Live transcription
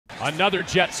Another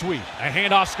jet sweep. A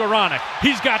handoff Skowronek.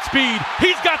 He's got speed.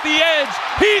 He's got the edge.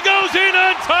 He goes in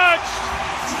untouched.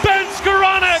 Ben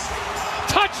Skowronek.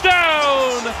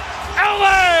 Touchdown.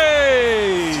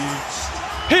 LA.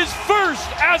 His first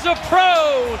as a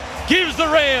pro gives the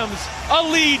Rams a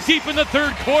lead deep in the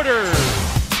third quarter.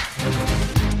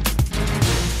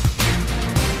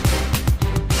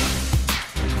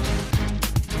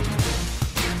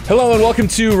 Hello and welcome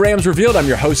to Rams Revealed. I'm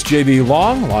your host, JB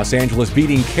Long. Los Angeles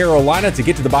beating Carolina to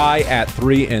get to the bye at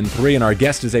 3-3, and our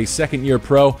guest is a second-year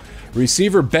pro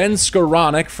receiver Ben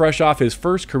Skowronek, fresh off his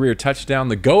first career touchdown,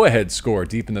 the go-ahead score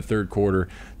deep in the third quarter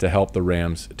to help the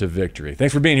Rams to victory.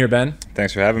 Thanks for being here, Ben.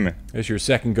 Thanks for having me. It's your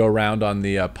second go-round on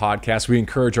the podcast. We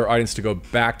encourage our audience to go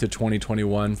back to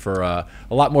 2021 for a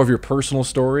lot more of your personal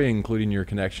story, including your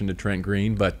connection to Trent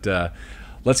Green, but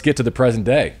let's get to the present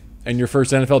day. And your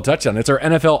first NFL touchdown. It's our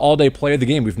NFL All Day play of the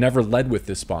game. We've never led with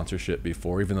this sponsorship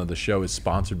before, even though the show is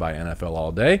sponsored by NFL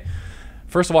All Day.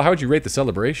 First of all, how would you rate the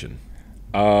celebration?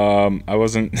 I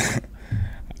wasn't. I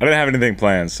didn't have anything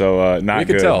planned, so not good.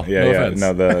 You could tell. Yeah, no yeah. offense.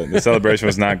 No, the celebration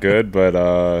was not good,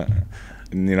 but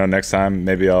next time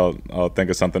maybe I'll think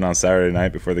of something on Saturday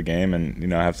night before the game,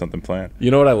 and have something planned. You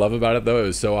know what I love about it though? It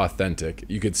was so authentic.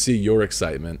 You could see your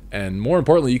excitement, and more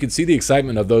importantly, you could see the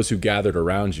excitement of those who gathered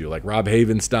around you, like Rob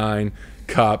Havenstein,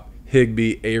 Cup,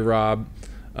 Higbee, A-Rob.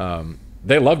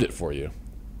 They loved it for you.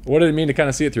 What did it mean to kind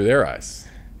of see it through their eyes?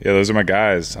 Yeah, those are my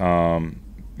guys.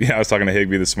 I was talking to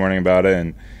Higbee this morning about it,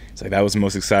 and it's like that was the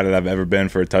most excited I've ever been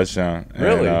for a touchdown.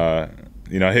 Really? And,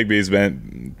 Higbee's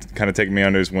been kind of taking me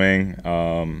under his wing,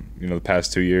 the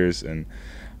past 2 years. And,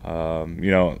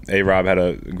 A-Rob had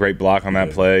a great block on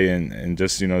that play. And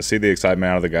just, see the excitement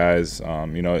out of the guys,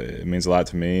 it means a lot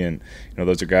to me. And,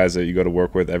 those are guys that you go to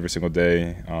work with every single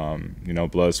day,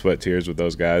 blood, sweat, tears with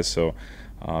those guys. So,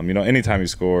 anytime you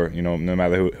score, no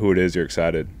matter who it is, you're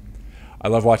excited. I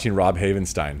love watching Rob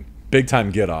Havenstein.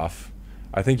 Big-time get-off.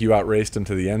 I think you outraced him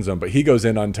to the end zone, but he goes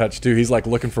in untouched too. He's like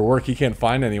looking for work. He can't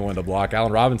find anyone to block.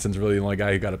 Allen Robinson's really the only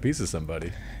guy who got a piece of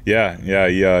somebody. Yeah,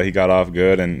 he got off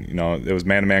good, and it was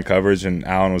man-to-man coverage, and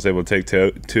Allen was able to take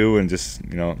two and just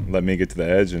let me get to the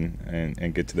edge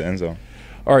and get to the end zone.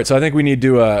 All right, so I think we need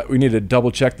to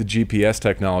double check the GPS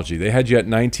technology. They had you at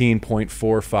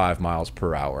 19.45 miles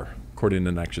per hour according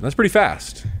to Next Gen. That's pretty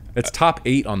fast. It's top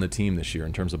 8 on the team this year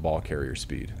in terms of ball carrier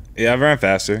speed. Yeah, I've run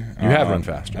faster. You have run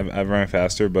faster. I've run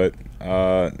faster, but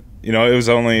it was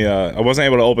only I wasn't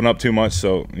able to open up too much,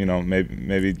 so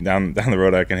maybe down the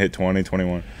road I can hit 20,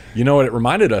 21. You know what it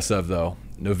reminded us of though?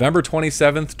 November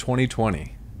 27th,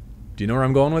 2020. Do you know where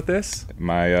I'm going with this?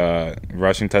 My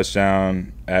rushing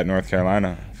touchdown at North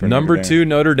Carolina. For Number 2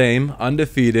 Notre Dame,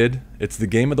 undefeated. It's the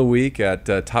game of the week at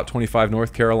top 25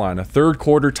 North Carolina. Third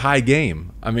quarter tie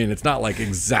game. I mean, it's not like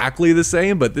exactly the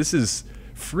same, but this is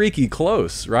freaky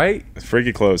close, right? It's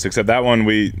freaky close, except that one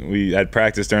we had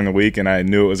practice during the week, and I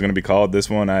knew it was going to be called. This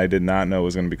one I did not know it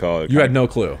was going to be called. You had no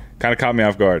clue. Kind of caught me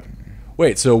off guard.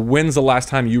 Wait, so when's the last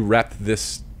time you repped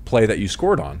this play that you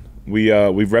scored on? We've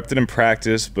repped it in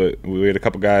practice, but we had a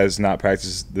couple guys not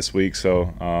practice this week,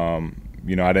 so I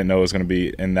didn't know it was going to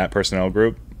be in that personnel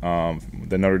group.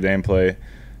 The Notre Dame play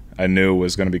I knew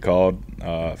was going to be called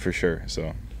for sure.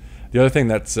 So the other thing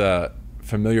that's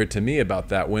familiar to me about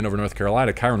that win over North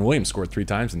Carolina, Kyron Williams scored 3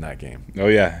 times in that game. Oh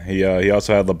yeah, he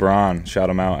also had LeBron shout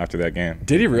him out after that game.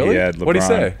 Did he really? He had LeBron. What'd he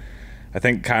say? I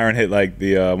think Kyron hit like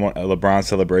the LeBron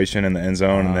celebration in the end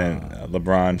zone, and then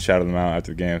LeBron shouted him out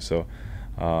after the game. So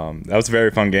that was a very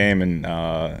fun game, and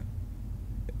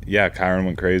Kyron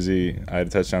went crazy. I had a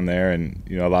touchdown there, and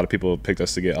a lot of people picked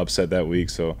us to get upset that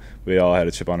week, so we all had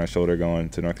a chip on our shoulder going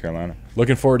to North Carolina.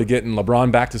 Looking forward to getting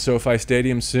LeBron back to SoFi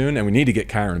Stadium soon, and we need to get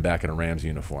Kyron back in a Rams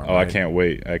uniform. Oh, right? I can't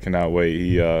wait. I cannot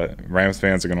wait. Rams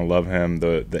fans are going to love him.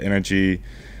 The energy,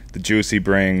 the juice he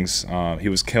brings. He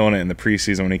was killing it in the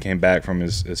preseason when he came back from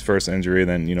his first injury.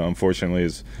 Then, unfortunately,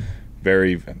 his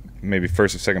maybe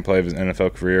first or second play of his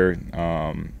NFL career,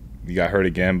 he got hurt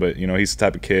again. But, he's the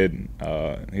type of kid.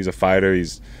 He's a fighter.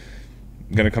 He's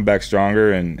going to come back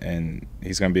stronger, and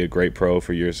he's going to be a great pro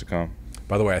for years to come.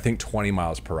 By the way, I think 20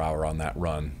 miles per hour on that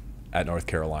run at North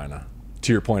Carolina.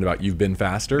 To your point about you've been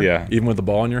faster, yeah, even with the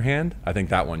ball in your hand, I think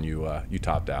that one you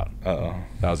topped out. Uh-oh.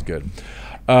 That was good.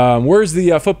 Where's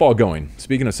the football going?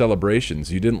 Speaking of celebrations,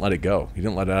 you didn't let it go. You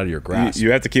didn't let it out of your grasp.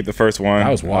 You have to keep the first one. That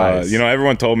was wise.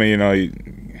 Everyone told me, you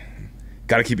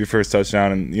got to keep your first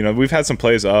touchdown. And, we've had some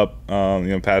plays up,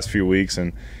 past few weeks.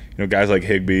 And, guys like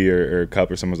Higbee or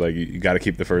Cup or someone's like, you got to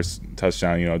keep the first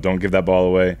touchdown. Don't give that ball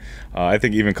away. I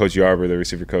think even Coach Yarber, the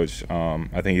receiver coach,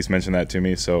 I think he's mentioned that to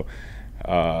me. So,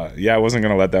 Yeah, I wasn't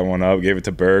gonna let that one up. Gave it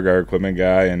to Berg, our equipment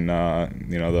guy, and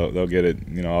they'll get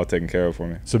it all taken care of for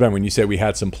me. So Ben, when you say we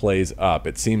had some plays up,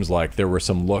 it seems like there were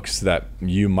some looks that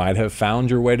you might have found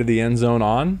your way to the end zone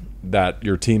on that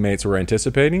your teammates were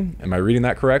anticipating. Am I reading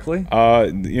that correctly?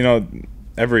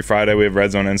 Every Friday we have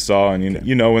red zone install, and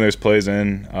you know when there's plays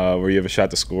in where you have a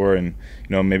shot to score, and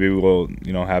maybe we'll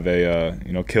have a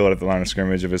kill it at the line of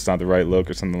scrimmage if it's not the right look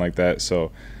or something like that.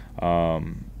 So,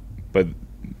 but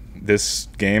this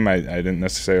game I didn't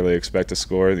necessarily expect to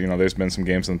score. There's been some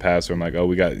games in the past where I'm like, oh,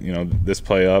 we got this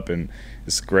play up, and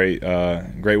it's great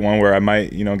one where I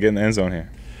might get in the end zone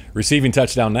here. Receiving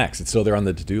touchdown next. It's still there on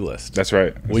the to-do list. That's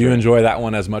right. Will you enjoy that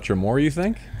one as much or more, you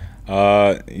think?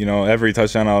 Every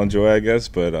touchdown I'll enjoy, I guess,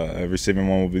 but a receiving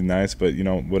one will be nice. But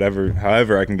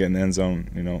however I can get in the end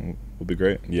zone, will be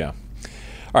great. Yeah.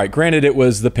 All right. Granted, it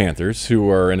was the Panthers who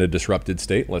are in a disrupted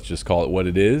state. Let's just call it what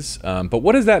it is. But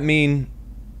what does that mean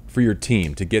for your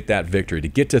team to get that victory, to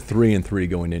get to 3-3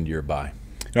 going into your bye?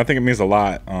 I think it means a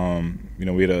lot.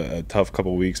 We had a tough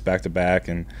couple of weeks back to back,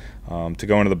 and to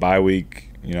go into the bye week,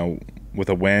 with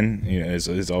a win,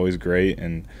 is always great.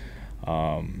 And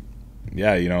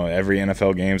every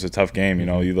NFL game is a tough game.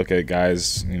 You look at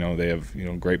guys, they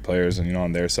have great players, and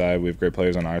on their side, we have great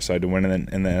players on our side. To win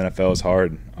in the NFL is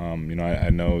hard. I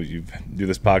know you do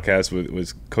this podcast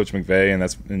with Coach McVay, and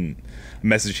that's been a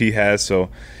message he has. So,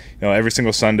 every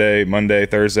single Sunday, Monday,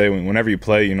 Thursday, whenever you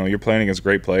play, you're playing against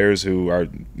great players who are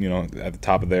at the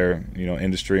top of their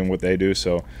industry and what they do.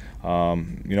 So,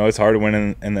 it's hard to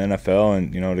win in the NFL,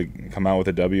 and to come out with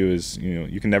a W is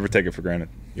you can never take it for granted.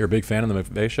 You're a big fan of the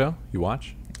McVay show? You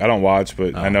watch? I don't watch,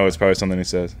 but I know it's probably something he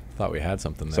says. Thought we had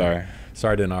something there.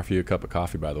 Sorry I didn't offer you a cup of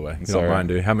coffee, by the way. You don't mind,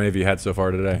 do you? How many have you had so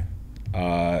far today?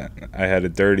 I had a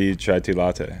dirty chai tea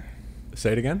latte.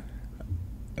 Say it again?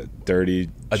 A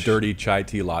dirty chai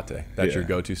tea latte. That's your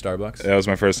go-to Starbucks? That was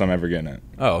my first time ever getting it.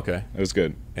 Oh, okay. It was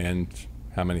good. And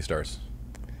how many stars?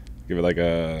 Give it like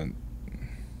a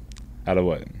out of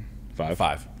what? 5?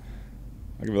 5.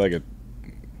 I'll give it like a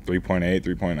 3.8,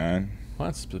 3.9. Well,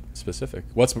 that's specific.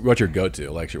 What's your go-to?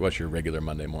 Like, what's your regular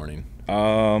Monday morning?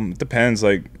 Depends.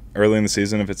 Like early in the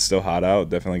season, if it's still hot out,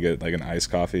 definitely get like an iced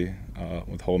coffee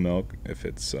with whole milk. If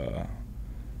it's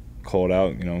cold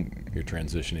out, you're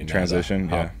transitioning.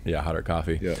 Hotter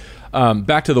coffee. Yeah.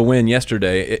 Back to the win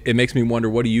yesterday. It makes me wonder,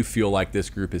 what do you feel like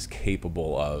this group is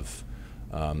capable of?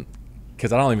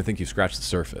 Because I don't even think you've scratched the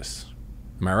surface.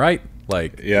 Am I right? I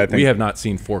think we have not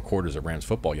seen 4 quarters of Rams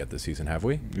football yet this season, have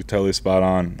we? You're totally spot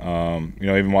on.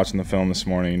 Even watching the film this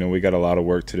morning, we got a lot of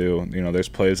work to do. There's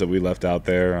plays that we left out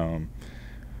there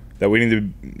that we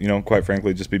need to, quite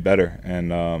frankly, just be better.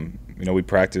 And we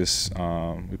practice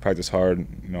hard,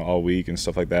 all week and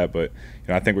stuff like that. But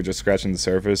I think we're just scratching the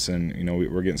surface, and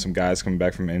we're getting some guys coming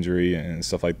back from injury and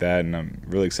stuff like that. And I'm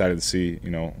really excited to see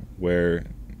where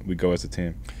we go as a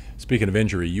team. Speaking of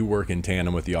injury, you work in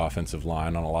tandem with the offensive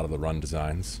line on a lot of the run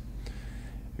designs.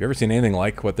 Have you ever seen anything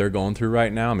like what they're going through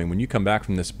right now? I mean, when you come back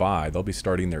from this bye, they'll be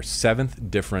starting their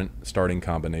 7th different starting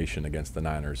combination against the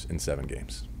Niners in 7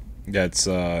 games. Yeah, it's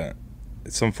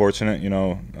unfortunate.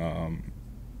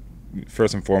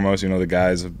 First and foremost, the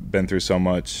guys have been through so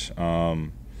much,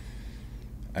 and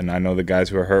I know the guys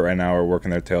who are hurt right now are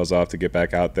working their tails off to get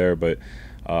back out there, but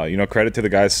credit to the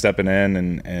guys stepping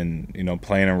in and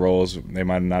playing in roles they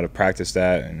might not have practiced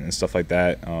at and stuff like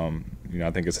that.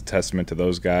 I think it's a testament to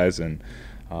those guys. And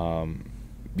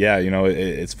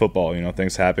it's football.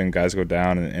 Things happen, guys go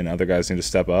down, and other guys need to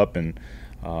step up. And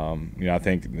I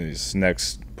think this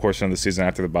next portion of the season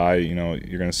after the bye,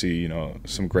 you're going to see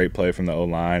some great play from the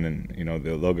O-line, and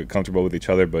they'll get comfortable with each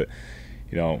other. But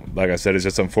like I said, it's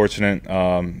just unfortunate.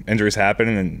 Injuries happen,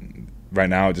 and right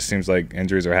now it just seems like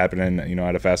injuries are happening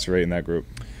at a faster rate in that group.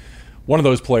 One of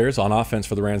those players on offense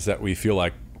for the Rams that we feel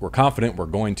like we're confident we're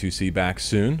going to see back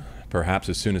soon, perhaps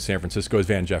as soon as San Francisco, is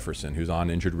Van Jefferson, who's on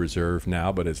injured reserve now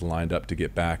but is lined up to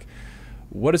get back.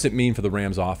 What does it mean for the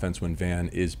Rams offense when Van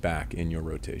is back in your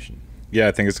rotation? Yeah,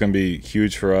 I think it's going to be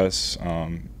huge for us.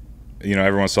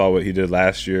 Everyone saw what he did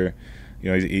last year.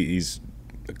 He's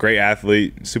a great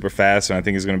athlete, super fast, and I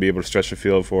think he's going to be able to stretch the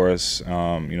field for us,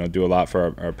 do a lot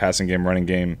for our passing game, running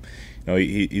game.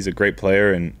 He's a great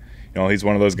player, and he's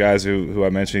one of those guys who I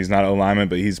mentioned, he's not O-lineman,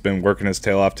 but he's been working his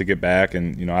tail off to get back,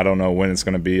 and I don't know when it's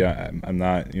going to be. I'm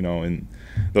not in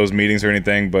those meetings or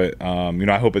anything, but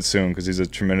I hope it's soon, because he's a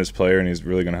tremendous player and he's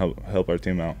really going to help our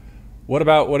team out. What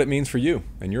about what it means for you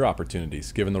and your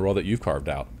opportunities, given the role that you've carved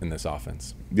out in this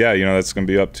offense? Yeah, that's going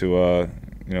to be up to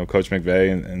Coach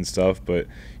McVay and stuff, but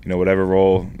whatever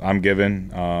role I'm given,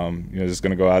 just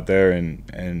going to go out there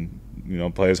and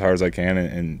play as hard as I can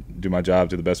and do my job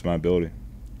to the best of my ability.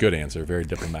 Good answer. Very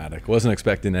diplomatic. Wasn't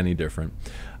expecting any different.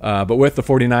 But with the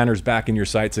 49ers back in your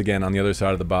sights again on the other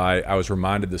side of the bye, I was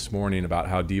reminded this morning about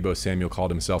how Deebo Samuel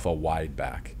called himself a wide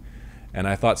back. And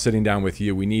I thought, sitting down with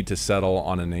you, we need to settle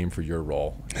on a name for your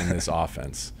role in this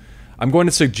offense. I'm going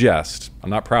to suggest,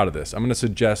 I'm not proud of this, I'm going to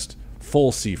suggest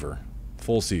full Seaver.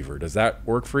 Full Seaver. Does that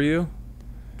work for you?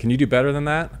 Can you do better than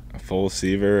that? A full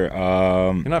Seaver. You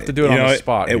don't have to do it on the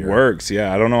spot. It works,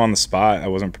 yeah. I don't know on the spot. I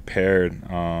wasn't prepared.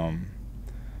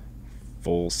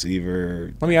 Full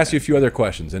Seaver. Let me ask you a few other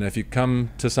questions, and if you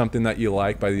come to something that you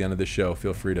like by the end of the show,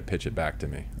 feel free to pitch it back to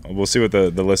me. We'll see what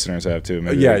the listeners have too.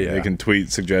 Maybe they can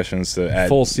tweet suggestions to add.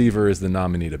 Full Seaver is the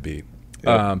nominee to beat.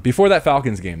 Yep. Before that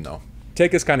Falcons game, though,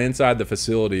 take us kind of inside the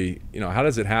facility. How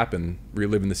does it happen,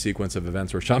 reliving the sequence of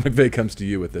events where Sean McVay comes to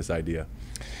you with this idea?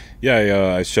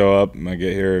 Yeah, I show up. I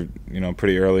get here,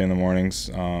 pretty early in the mornings.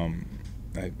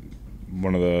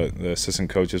 One of the assistant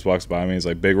coaches walks by me. He's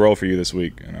like, "Big role for you this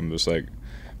week," and I'm just like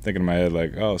thinking in my head,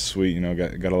 like, "Oh, sweet,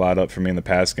 got a lot up for me in the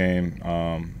past game.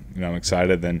 I'm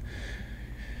excited." Then,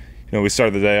 we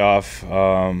started the day off,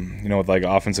 with like an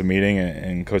offensive meeting,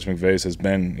 and Coach McVay says,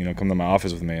 "Ben, come to my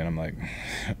office with me," and I'm like,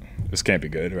 "This can't be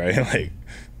good, right?" Like,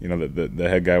 the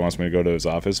head guy wants me to go to his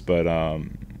office, but I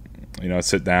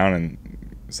sit down and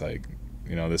it's like,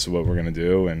 this is what we're gonna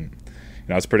do, and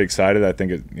I was pretty excited. I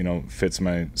think it, fits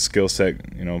my skill set,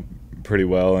 pretty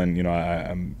well. And,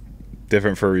 I'm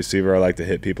different for a receiver. I like to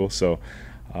hit people. So,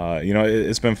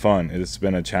 it's been fun. It's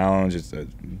been a challenge. It's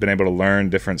been able to learn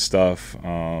different stuff.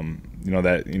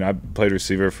 I played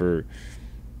receiver for,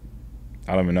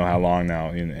 I don't even know how long now.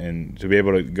 And to be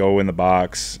able to go in the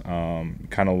box,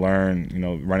 kind of learn,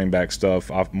 running back stuff,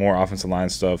 more offensive line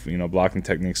stuff, blocking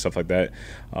techniques, stuff like that.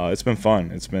 It's been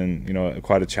fun. It's been,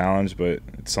 quite a challenge, but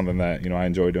it's something that, I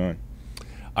enjoy doing.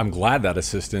 I'm glad that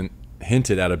assistant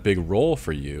hinted at a big role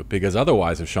for you, because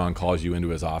otherwise if Sean calls you into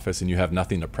his office and you have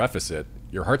nothing to preface it,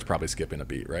 your heart's probably skipping a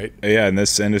beat, right? Yeah, in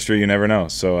this industry, you never know.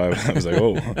 So I was like,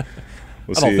 oh.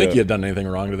 I don't think you had done anything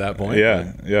wrong to that point.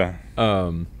 Yeah.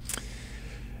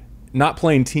 Not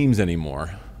playing teams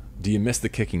anymore. Do you miss the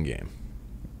kicking game?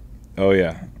 Oh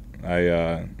yeah,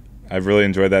 I really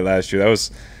enjoyed that last year. That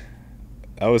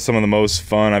was some of the most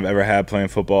fun I've ever had playing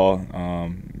football.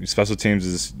 Special teams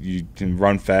is you can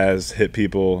run fast, hit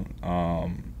people. I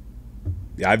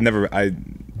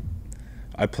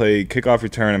played kickoff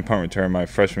return and punt return my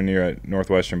freshman year at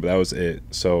Northwestern, but that was it.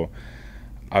 So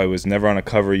I was never on a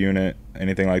cover unit,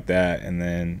 anything like that. And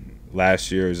then last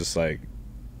year was just like,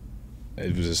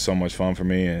 it was just so much fun for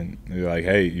me. And they're like,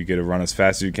 hey, you get to run as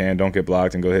fast as you can, don't get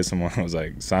blocked, and go hit someone. I was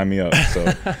like, sign me up.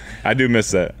 So I do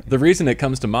miss that. The reason it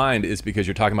comes to mind is because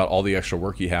you're talking about all the extra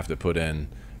work you have to put in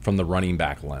from the running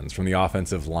back lens, from the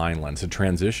offensive line lens, to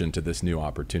transition to this new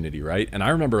opportunity, right? And I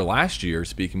remember last year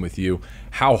speaking with you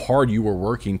how hard you were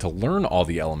working to learn all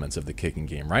the elements of the kicking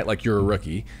game, right? Like, you're a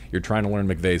rookie, you're trying to learn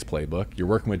McVay's playbook, you're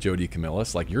working with Jody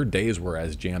Camillus, like your days were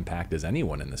as jam-packed as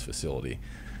anyone in this facility.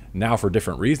 Now, for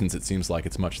different reasons, it seems like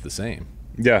it's much the same.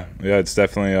 Yeah, it's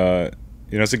definitely,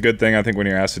 it's a good thing, I think, when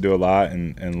you're asked to do a lot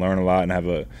and learn a lot and have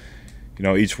a,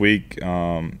 each week, you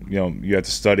have to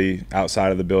study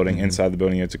outside of the building, Mm-hmm. inside the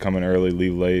building. You have to come in early,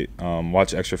 leave late,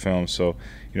 watch extra films. So,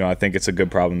 I think it's a good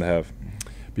problem to have.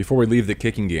 Before we leave the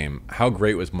kicking game, how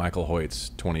great was Michael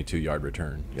Hoecht's 22-yard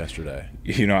return yesterday?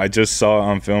 I just saw it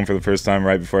on film for the first time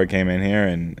right before I came in here,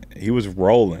 and he was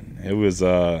rolling. It was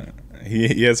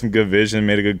he had some good vision,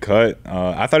 made a good cut.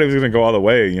 I thought he was going to go all the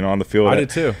way, on the field. I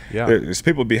did too, yeah. There's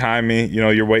people behind me.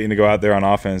 You're waiting to go out there on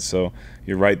offense, so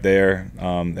you're right there.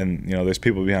 And, there's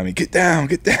people behind me. Get down,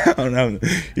 get down.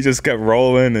 He just kept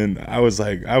rolling, and I was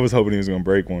hoping he was going to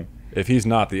break one. If he's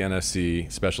not the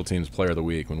NFC Special Teams Player of the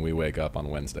Week when we wake up on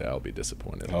Wednesday, I'll be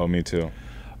disappointed. Oh, me too.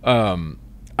 I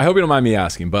hope you don't mind me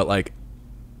asking, but,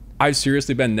 I've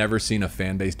seriously never seen a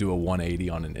fan base do a 180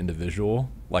 on an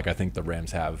individual like I think the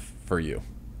Rams have for you,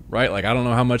 right? I don't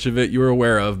know how much of it you were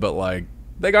aware of, but,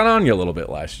 they got on you a little bit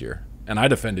last year. And I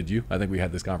defended you. I think we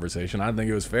had this conversation. I didn't think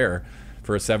it was fair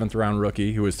for a 7th-round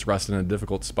rookie who was thrust in a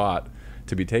difficult spot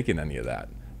to be taking any of that.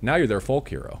 Now you're their folk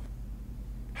hero.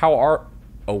 How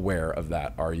aware of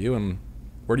that are you, and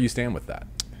where do you stand with that?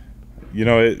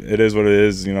 It is what it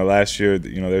is. Last year,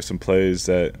 there's some plays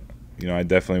that, I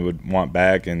definitely would want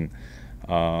back, and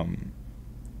I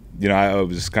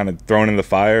was just kind of thrown in the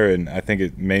fire, and I think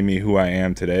it made me who I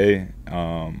am today.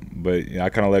 But I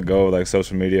kind of let go of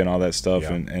social media and all that stuff,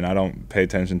 yeah. and I don't pay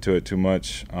attention to it too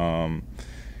much. I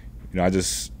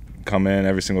just come in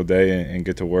every single day and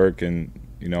get to work, and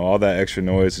all that extra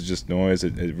noise is just noise.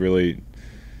 It really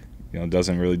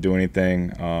doesn't really do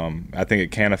anything. I think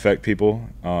it can affect people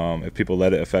if people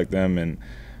let it affect them, and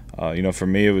for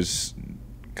me it was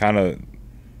kind of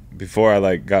before I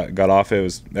like got off it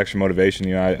was extra motivation.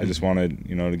 You know, I just wanted,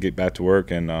 you know, to get back to work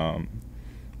and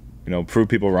you know, prove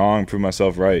people wrong, prove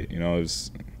myself right. You know, it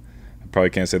was, I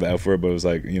probably can't say the F word, but it was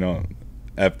like, you know,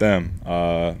 F them.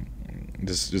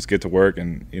 Just get to work.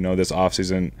 And you know, this off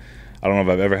season, I don't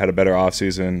know if I've ever had a better off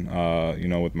season. You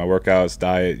know, with my workouts,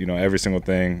 diet, you know, every single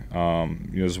thing.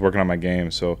 You know, just working on my game.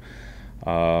 So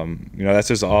you know, that's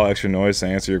just all extra noise to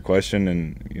answer your question.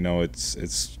 And you know,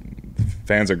 it's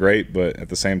fans are great, but at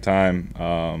the same time,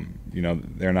 you know,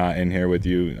 they're not in here with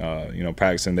you, you know,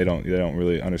 practicing. They don't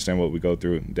really understand what we go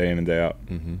through day in and day out.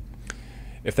 Mm-hmm.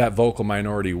 If that vocal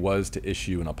minority was to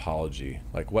issue an apology,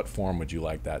 like what form would you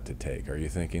like that to take? Are you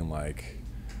thinking like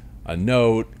a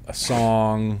note, a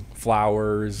song,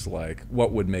 flowers? Like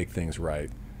what would make things right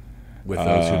with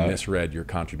those who misread your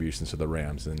contributions to the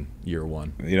Rams in year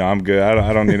one? You know, I'm good.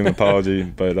 I don't need an apology,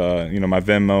 but you know, my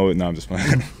Venmo. No, I'm just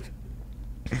playing.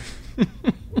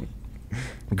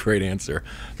 Great answer.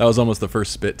 That was almost the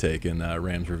first spit take in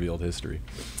Rams Revealed history.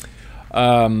 What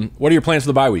are your plans for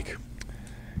the bye week?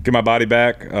 Get my body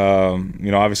back. You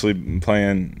know, obviously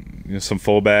playing, you know, some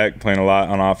fullback, playing a lot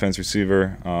on offense,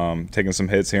 receiver, taking some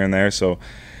hits here and there. So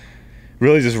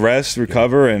really just rest,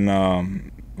 recover,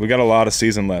 and we got a lot of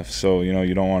season left. So, you know,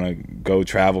 you don't want to go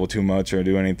travel too much or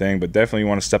do anything, but definitely you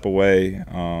want to step away,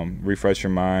 refresh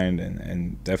your mind,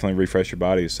 and definitely refresh your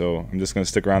body. So I'm just going to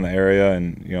stick around the area,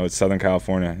 and, you know, it's Southern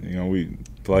California. You know, we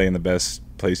play in the best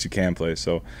place you can play.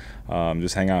 So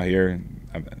just hang out here.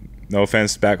 No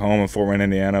offense back home in Fort Wayne,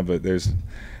 Indiana, but there's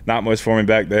not much for me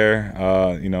back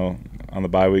there, you know, on the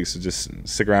bye week. So just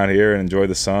stick around here and enjoy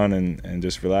the sun and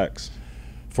just relax.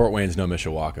 Fort Wayne's no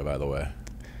Mishawaka, by the way.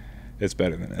 It's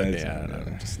better than that.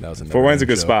 Yeah, Fort Wayne's a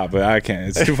good spot, but I can't.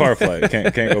 It's too far a flight.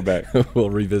 Can't go back. We'll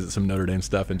revisit some Notre Dame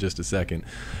stuff in just a second.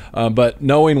 But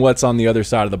knowing what's on the other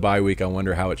side of the bye week, I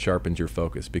wonder how it sharpens your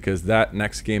focus, because that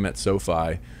next game at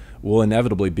SoFi will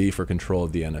inevitably be for control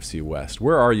of the NFC West.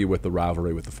 Where are you with the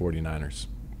rivalry with the 49ers?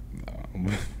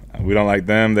 We don't like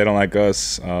them. They don't like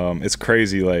us. It's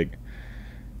crazy. Like,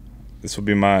 this will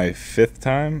be my 5th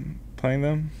time playing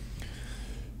them.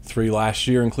 3 last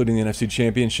year, including the NFC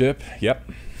Championship. Yep.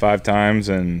 5 times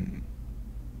and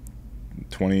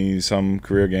 20-some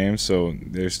career games. So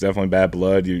there's definitely bad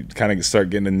blood. You kind of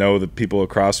start getting to know the people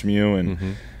across from you, and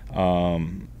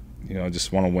you know,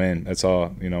 just want to win. That's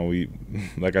all. You know, we,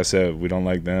 like I said, we don't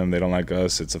like them. They don't like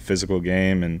us. It's a physical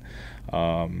game, and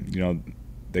you know,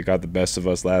 they got the best of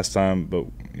us last time. But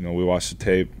you know, we watched the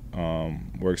tape.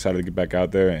 We're excited to get back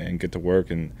out there and get to work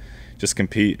and just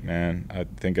compete, man. I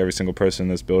think every single person in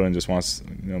this building just wants,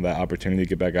 you know, that opportunity to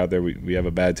get back out there. We have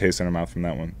a bad taste in our mouth from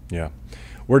that one. Yeah.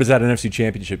 Where does that NFC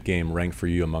Championship game rank for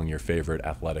you among your favorite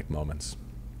athletic moments?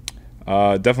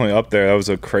 Definitely up there. That was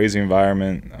a crazy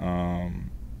environment.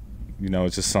 You know,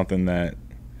 it's just something that,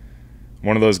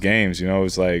 one of those games, you know, it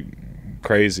was like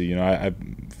crazy. You know,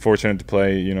 I'm fortunate to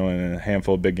play, you know, in a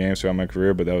handful of big games throughout my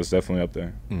career, but that was definitely up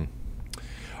there.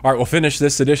 All right, we'll finish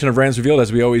this edition of Rams Revealed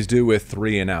as we always do with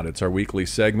 3 and Out. It's our weekly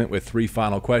segment with 3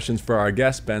 final questions for our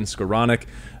guest, Ben Skowronek.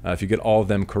 If you get all of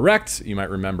them correct, you might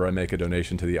remember I make a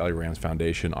donation to the LA Rams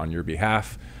Foundation on your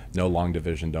behalf. No long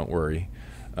division, don't worry.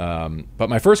 But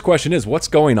my first question is, what's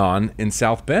going on in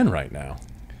South Bend right now?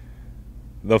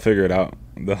 They'll figure it out.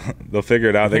 They'll figure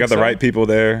it out. They got the right people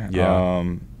there. Yeah.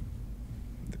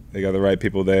 They got the right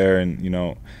people there, and you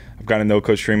know, I've gotten to know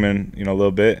Coach Freeman, you know, a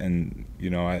little bit, and you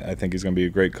know, I think he's going to be a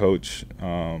great coach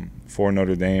for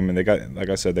Notre Dame. And they got, like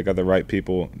I said, they got the right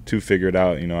people to figure it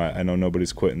out. You know, I know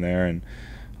nobody's quitting there, and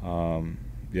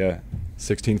yeah.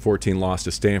 16-14 loss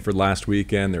to Stanford last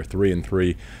weekend. They're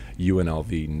 3-3.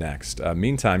 UNLV next.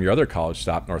 Meantime, your other college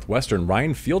stop, Northwestern,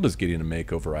 Ryan Field is getting a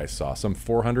makeover, I saw. Some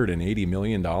 $480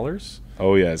 million.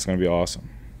 Oh, yeah, it's going to be awesome.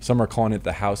 Some are calling it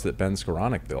the house that Ben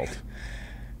Skowronek built.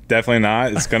 Definitely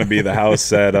not. It's going to be the house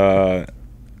that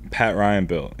Pat Ryan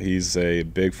built. He's a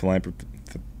big philanthropist.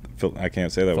 I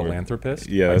can't say that word. Philanthropist?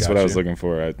 Yeah, that's what I was looking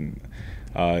for.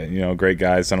 You know, great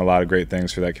guy. He's done a lot of great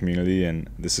things for that community, and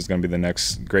this is going to be the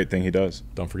next great thing he does.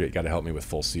 Don't forget, you got to help me with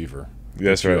Full Seaver.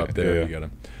 That's right. Up there, yeah. You got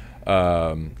him.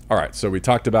 All right, so we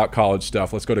talked about college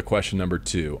stuff. Let's go to question number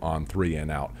 2 on 3 and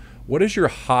Out. What is your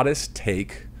hottest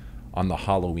take on the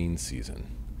Halloween season?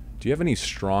 Do you have any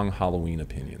strong Halloween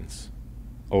opinions?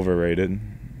 Overrated.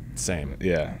 Same.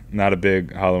 Yeah, not a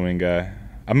big Halloween guy.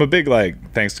 I'm a big,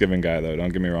 like, Thanksgiving guy, though. Don't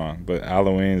get me wrong. But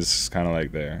Halloween is kind of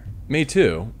like there. Me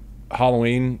too.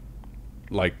 Halloween,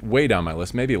 like, way down my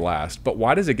list, maybe last. But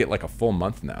why does it get like a full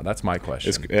month now? That's my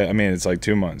question. I mean, it's like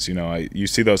 2 months. You know, you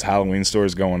see those Halloween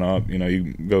stores going up. You know,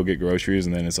 you go get groceries,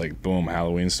 and then it's like, boom,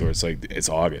 Halloween store. It's like, it's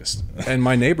August. And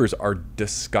my neighbors are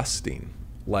disgusting.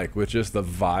 like with just the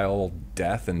vile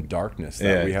death and darkness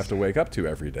that we have to wake up to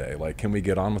every day. Like, can we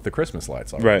get on with the Christmas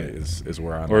lights already? Right. Is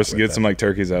where I'm or at get that. some like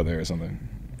turkeys out there or something.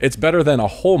 It's better than a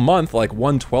whole month, like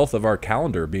 1/12 of our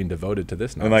calendar being devoted to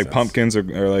this nonsense. And like pumpkins are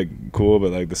like cool,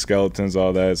 but like the skeletons,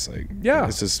 all that, it's like,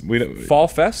 it's just Fall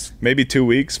Fest, maybe 2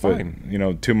 weeks, fine.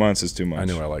 But 2 months is too much. I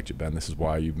knew I liked you, Ben. This is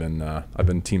why you've been I've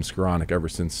been Team Skowronek ever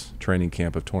since training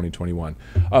camp of 2021.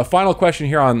 Final question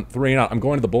here on 3 and Out. I'm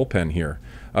going to the bullpen here.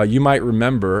 You might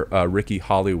remember Ricky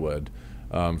Hollywood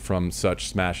from such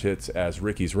smash hits as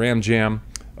Ricky's Ram Jam,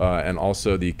 and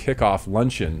also the kickoff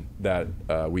luncheon that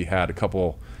we had a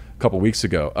couple weeks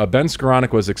ago. Ben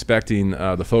Skowronek was expecting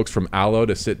the folks from Allo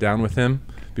to sit down with him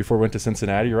before we went to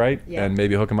Cincinnati, right? Yeah. And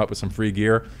maybe hook him up with some free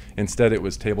gear. Instead, it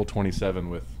was table 27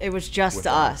 with. It was just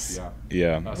us.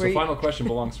 Yeah. So final question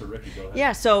belongs to Ricky. Go ahead.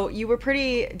 Yeah, so you were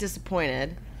pretty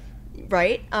disappointed,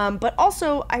 right? But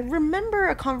also, I remember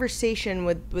a conversation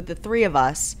with the three of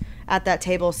us at that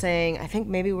table saying, I think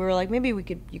maybe we were like, maybe you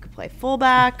could play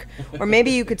fullback, or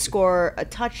maybe you could score a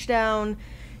touchdown.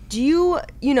 Do you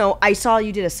I saw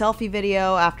you did a selfie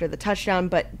video after the touchdown,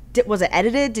 but was it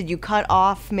edited? Did you cut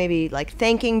off maybe like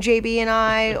thanking JB and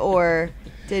I, or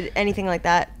did anything like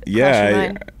that cross your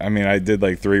mind? I mean, I did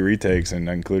like 3 retakes and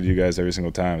I included you guys every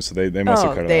single time, so they must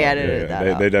have cut it off. They edited that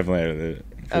out. They definitely edited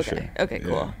it, for sure. Okay,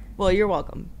 cool. Yeah. Well, you're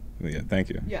welcome. Yeah, thank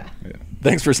you. Yeah.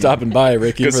 Thanks for stopping by,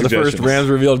 Ricky, Good for the first suggestions. Rams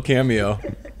Revealed cameo.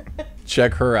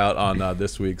 Check her out on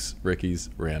this week's Ricky's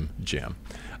Ram Jam.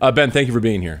 Ben, thank you for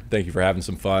being here. Thank you for having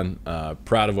some fun.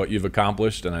 Proud of what you've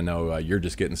accomplished, and I know you're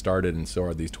just getting started, and so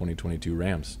are these 2022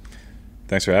 Rams.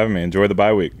 Thanks for having me. Enjoy the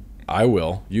bye week. I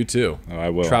will. You too. Oh, I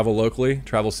will. Travel locally,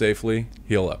 travel safely,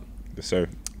 heal up. Yes, sir.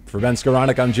 For Ben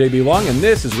Skowronek, I'm JB Long, and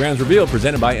this is Rams Revealed,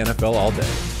 presented by NFL All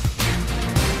Day.